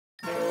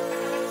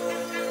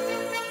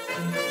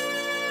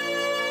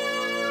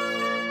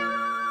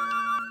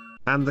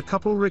and the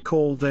couple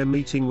recalled their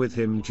meeting with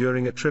him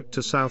during a trip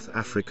to South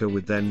Africa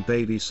with then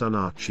baby son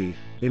Archie,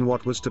 in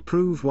what was to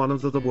prove one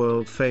of the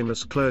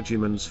world-famous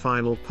clergyman's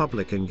final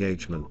public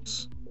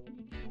engagements.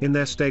 In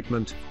their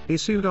statement,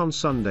 issued on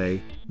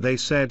Sunday, they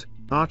said,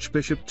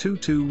 Archbishop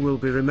Tutu will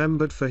be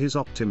remembered for his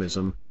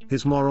optimism,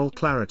 his moral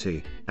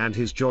clarity, and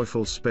his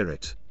joyful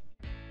spirit.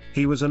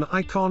 He was an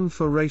icon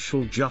for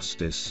racial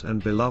justice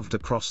and beloved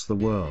across the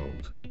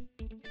world.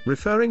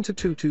 Referring to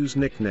Tutu's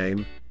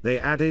nickname, they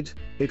added,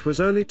 it was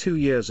only 2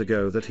 years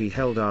ago that he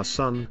held our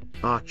son,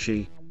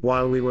 Archie,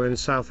 while we were in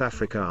South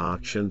Africa.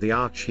 Arch and the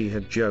Arch, he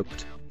had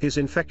joked, his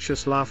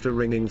infectious laughter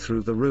ringing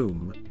through the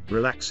room,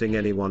 relaxing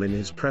anyone in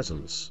his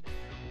presence.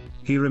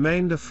 He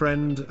remained a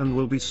friend and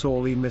will be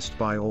sorely missed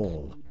by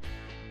all.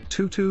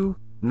 Tutu,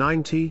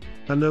 90,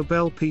 a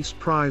Nobel Peace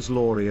Prize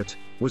laureate,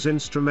 was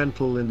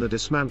instrumental in the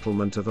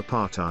dismantlement of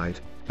apartheid,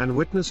 and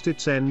witnessed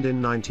its end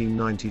in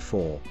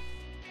 1994.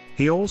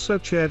 He also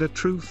chaired a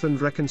Truth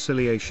and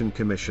Reconciliation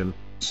Commission,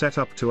 set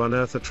up to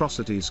unearth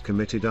atrocities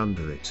committed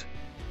under it.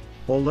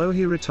 Although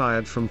he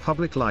retired from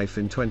public life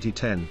in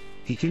 2010,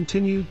 he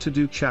continued to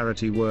do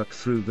charity work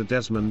through the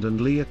Desmond and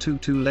Leah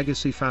Tutu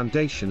Legacy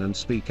Foundation and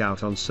speak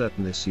out on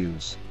certain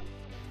issues.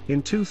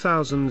 In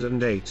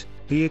 2008,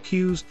 he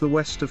accused the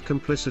West of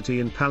complicity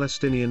in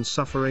Palestinian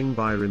suffering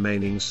by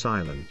remaining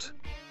silent.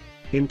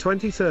 In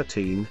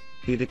 2013,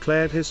 he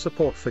declared his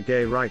support for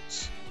gay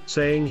rights,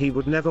 saying he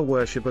would never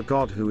worship a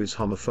God who is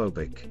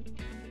homophobic.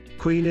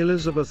 Queen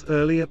Elizabeth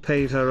earlier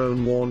paid her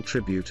own worn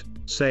tribute,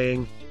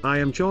 saying, I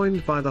am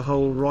joined by the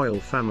whole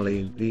royal family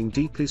in being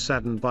deeply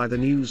saddened by the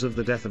news of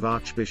the death of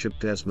Archbishop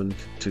Desmond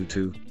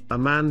Tutu, a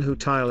man who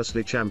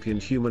tirelessly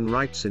championed human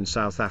rights in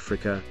South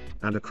Africa,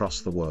 and across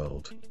the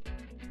world.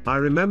 I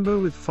remember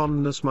with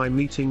fondness my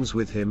meetings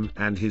with him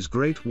and his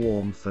great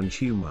warmth and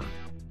humor.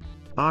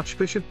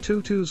 Archbishop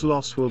Tutu's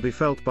loss will be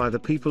felt by the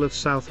people of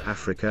South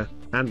Africa,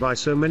 and by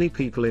so many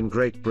people in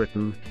Great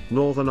Britain,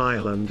 Northern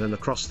Ireland and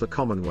across the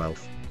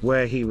Commonwealth,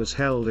 where he was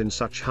held in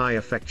such high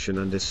affection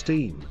and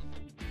esteem.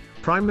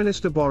 Prime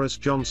Minister Boris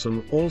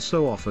Johnson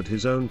also offered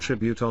his own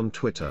tribute on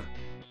Twitter.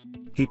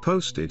 He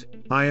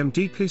posted, I am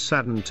deeply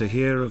saddened to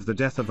hear of the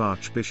death of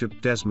Archbishop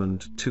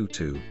Desmond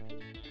Tutu.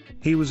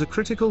 He was a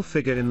critical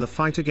figure in the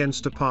fight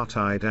against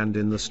apartheid and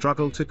in the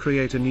struggle to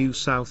create a new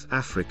South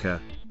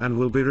Africa, and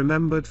will be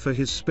remembered for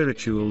his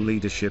spiritual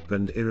leadership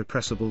and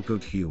irrepressible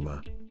good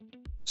humor.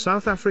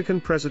 South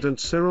African President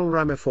Cyril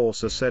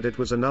Ramaphosa said it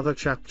was another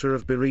chapter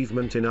of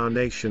bereavement in our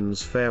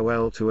nation's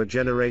farewell to a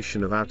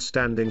generation of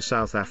outstanding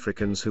South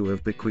Africans who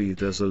have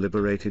bequeathed us a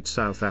liberated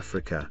South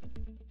Africa.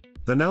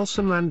 The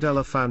Nelson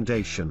Mandela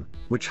Foundation,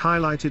 which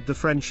highlighted the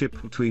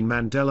friendship between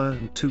Mandela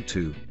and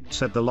Tutu,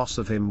 said the loss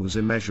of him was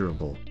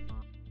immeasurable.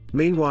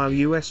 Meanwhile,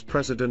 US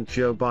President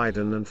Joe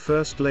Biden and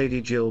First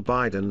Lady Jill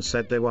Biden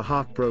said they were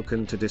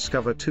heartbroken to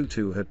discover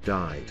Tutu had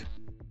died.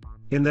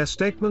 In their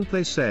statement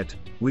they said,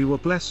 we were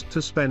blessed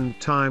to spend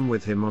time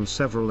with him on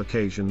several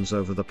occasions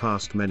over the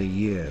past many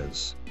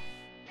years.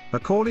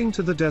 According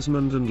to the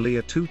Desmond and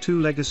Leah Tutu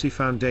Legacy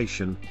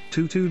Foundation,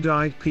 Tutu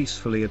died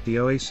peacefully at the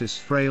Oasis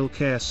Frail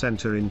Care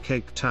Center in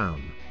Cape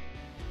Town.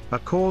 A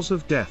cause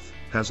of death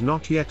has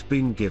not yet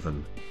been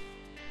given.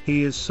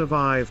 He is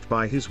survived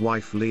by his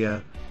wife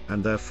Leah,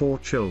 and their 4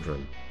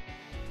 children.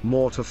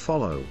 More to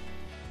follow.